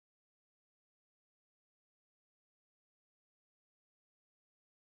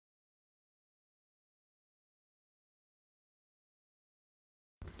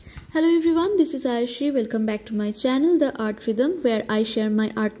Hello everyone, this is Ayushi. Welcome back to my channel, The Art Rhythm, where I share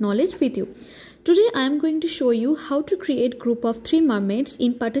my art knowledge with you. Today I am going to show you how to create group of 3 mermaids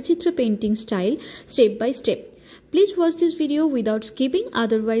in Pattachitra painting style step by step. Please watch this video without skipping,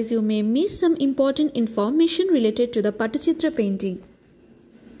 otherwise you may miss some important information related to the Pattachitra painting.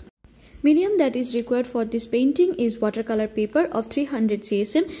 Medium that is required for this painting is watercolor paper of 300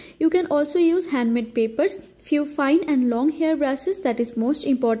 GSM. You can also use handmade papers, few fine and long hair brushes, that is most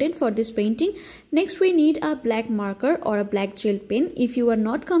important for this painting. Next we need a black marker or a black gel pen. If you are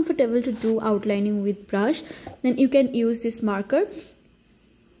not comfortable to do outlining with brush, then you can use this marker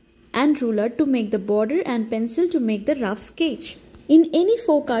and ruler to make the border and pencil to make the rough sketch. In any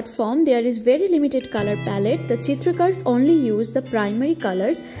folk art form, there is very limited color palette. The Chitrakars only use the primary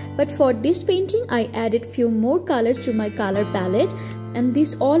colors, but for this painting I added few more colors to my color palette, and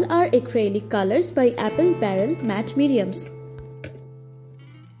these all are acrylic colors by Apple Barrel Matte Mediums.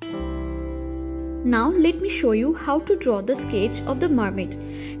 Now let me show you how to draw the sketch of the mermaid.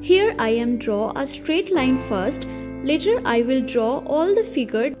 Here I am draw a straight line first. Later I will draw all the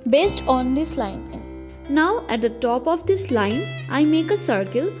figure based on this line. Now at the top of this line, I make a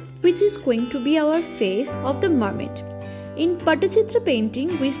circle which is going to be our face of the mermaid. In Pattachitra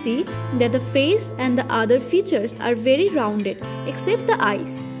painting, we see that the face and the other features are very rounded except the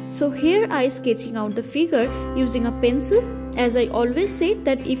eyes. So here I sketching out the figure using a pencil. As I always say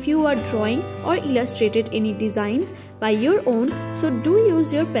that if you are drawing or illustrated any designs by your own, so do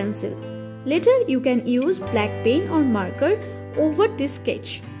use your pencil. Later you can use black pen or marker over this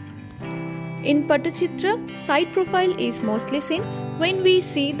sketch. In Pattachitra, side profile is mostly seen. When we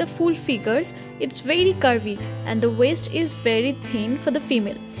see the full figures, it's very curvy and the waist is very thin for the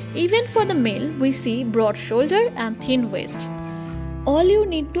female. Even for the male, we see broad shoulder and thin waist. All you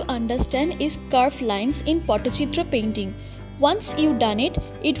need to understand is curved lines in Pattachitra painting. Once you done it,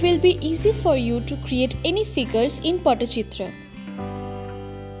 it will be easy for you to create any figures in Pattachitra.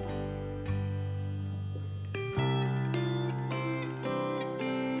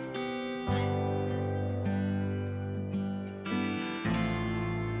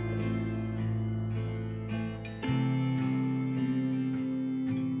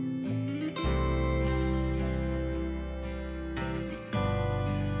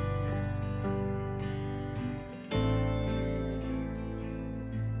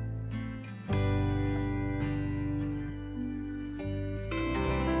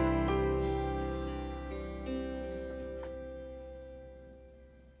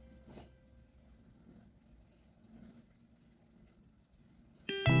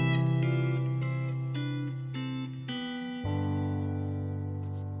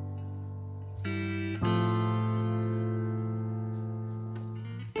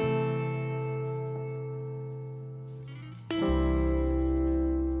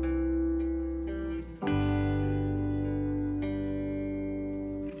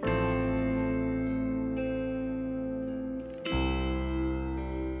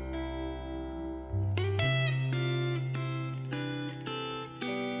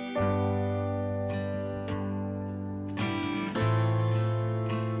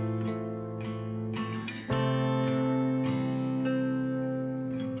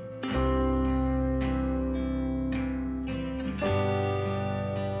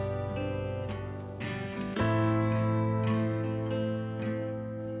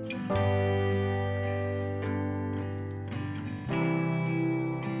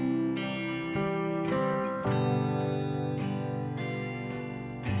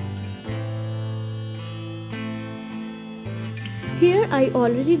 Here I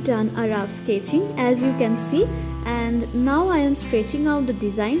already done a rough sketching as you can see, and now I am stretching out the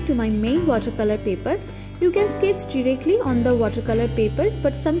design to my main watercolor paper. You can sketch directly on the watercolor papers,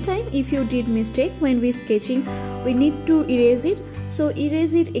 but sometime if you did mistake when we sketching, we need to erase it. So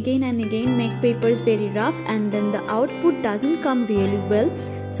erase it again and again, make papers very rough and then the output doesn't come really well.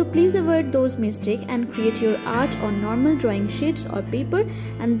 So please avoid those mistakes and create your art on normal drawing sheets or paper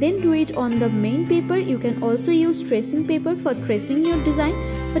and then do it on the main paper. You can also use tracing paper for tracing your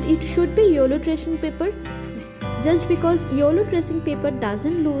design, but it should be yellow tracing paper, just because yellow tracing paper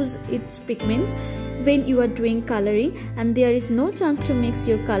doesn't lose its pigments when you are doing coloring, and there is no chance to mix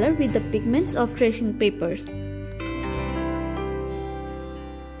your color with the pigments of tracing papers.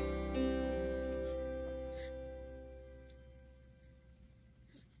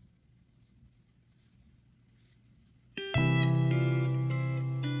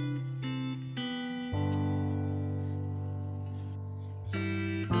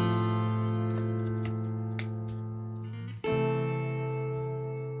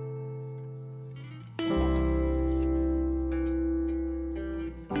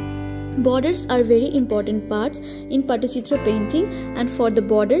 Borders are very important parts in Pattachitra painting, and for the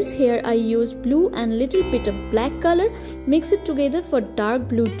borders here I use blue and little bit of black color, mix it together for dark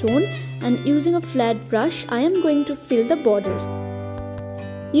blue tone, and using a flat brush I am going to fill the borders.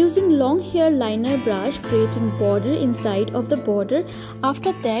 Using long hair liner brush, creating border inside of the border.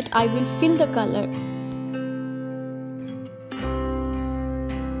 After that I will fill the color.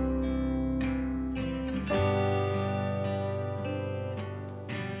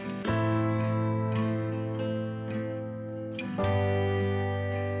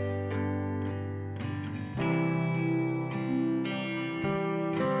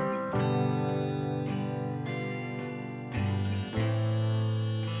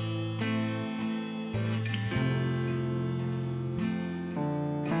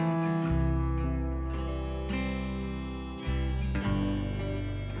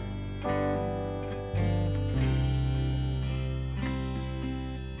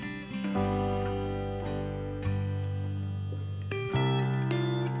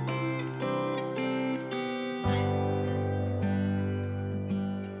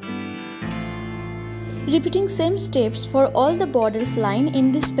 Repeating same steps for all the borders line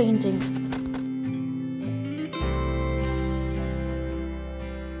in this painting.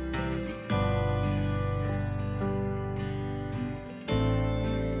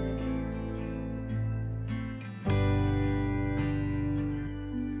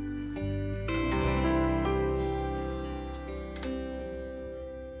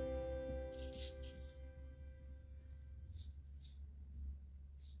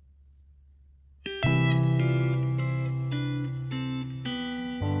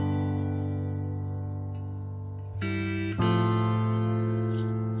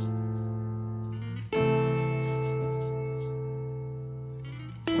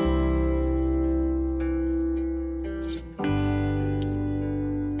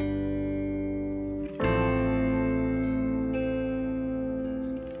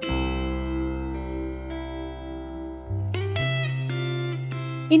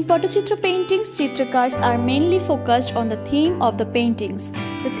 In Pattachitra paintings, Chitrakars are mainly focused on the theme of the paintings.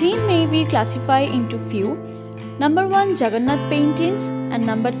 The theme may be classified into few. Number 1, Jagannath paintings, and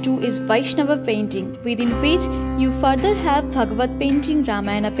number 2 is Vaishnava painting, within which you further have Bhagavat painting,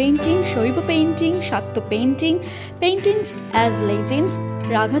 Ramayana painting, Shaiva painting, Shakta painting, paintings as legends,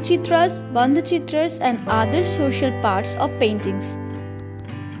 Ragha Chitras, Bandha Chitras, and other social parts of paintings.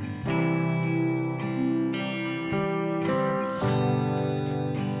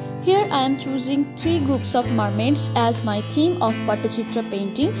 Here I am choosing 3 groups of mermaids as my theme of Pattachitra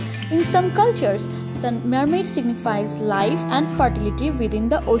painting. In some cultures, the mermaid signifies life and fertility within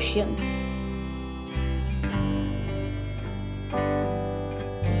the ocean.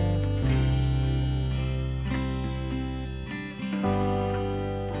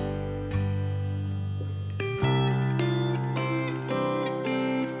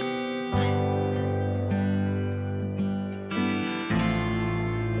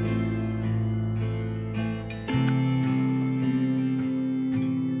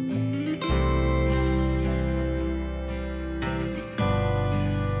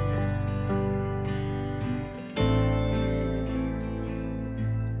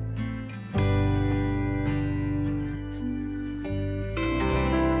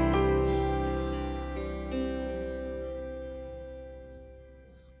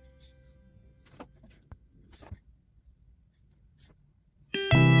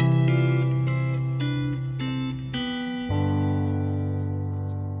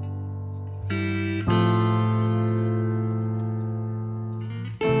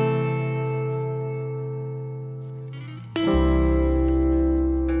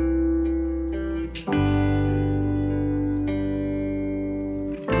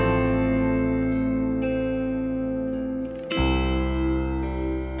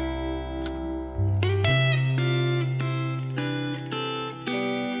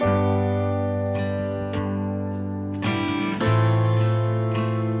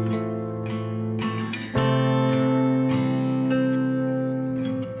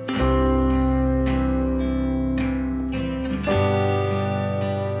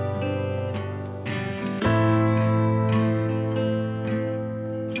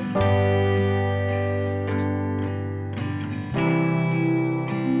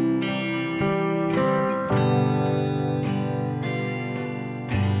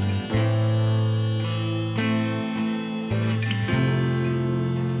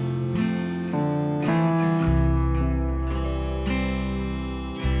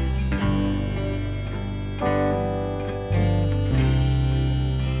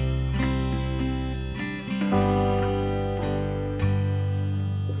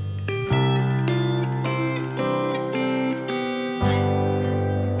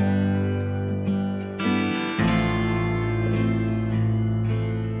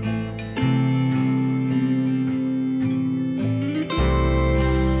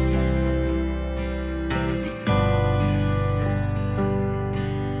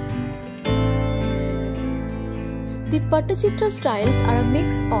 The Pattachitra styles are a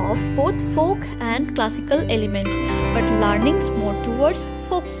mix of both folk and classical elements, but leanings more towards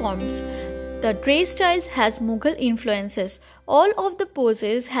folk forms. The Dray styles has Mughal influences. All of the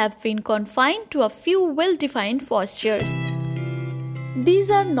poses have been confined to a few well-defined postures.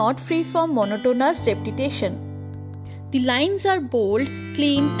 These are not free from monotonous repetition. The lines are bold,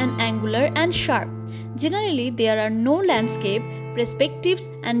 clean and angular and sharp. Generally, there are no landscape, perspectives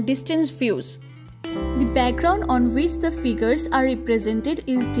and distance views. The background on which the figures are represented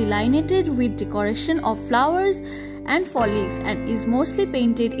is delineated with decoration of flowers and foliage and is mostly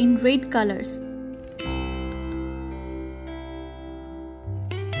painted in red colors.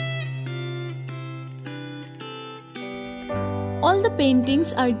 All the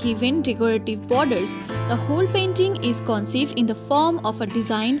paintings are given decorative borders. The whole painting is conceived in the form of a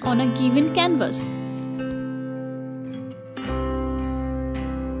design on a given canvas.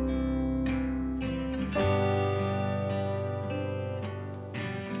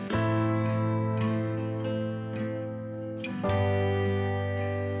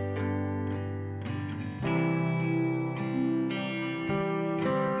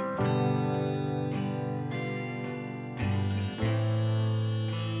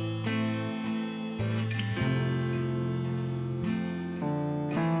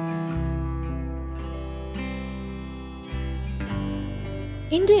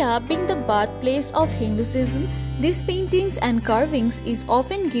 India being the birthplace of Hinduism, these paintings and carvings is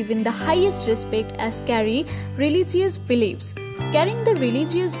often given the highest respect as carry religious beliefs. Carrying the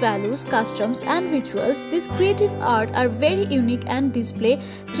religious values, customs and rituals, this creative art are very unique and display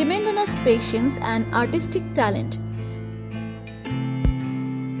tremendous patience and artistic talent.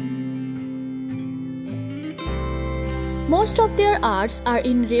 Most of their arts are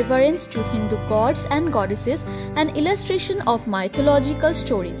in reverence to Hindu gods and goddesses and illustration of mythological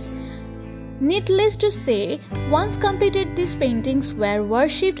stories. Needless to say, once completed these paintings were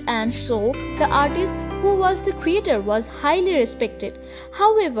worshipped and so the artist who was the creator was highly respected.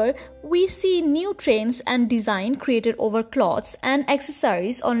 However, we see new trends and design created over cloths and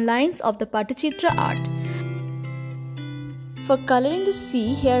accessories on lines of the Pattachitra art. For coloring the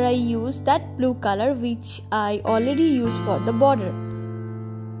sea, here I use that blue color which I already used for the border.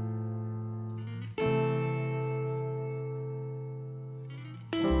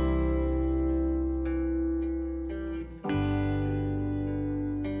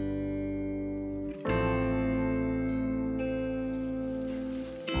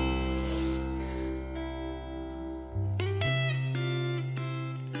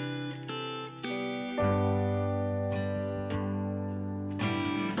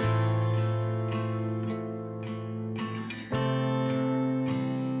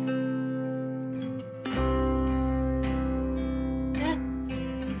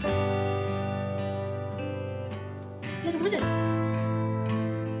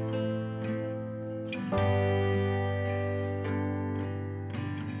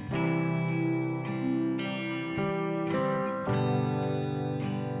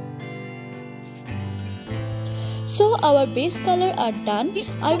 So our base color are done.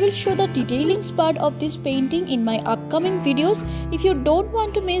 I will show the detailing part of this painting in my upcoming videos. If you don't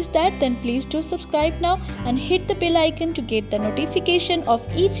want to miss that, then please do subscribe now and hit the bell icon to get the notification of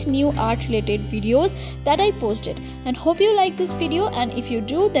each new art related videos that I posted. And hope you like this video, and if you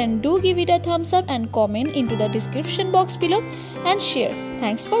do, then do give it a thumbs up and comment into the description box below and share.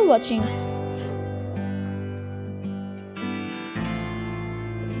 Thanks for watching.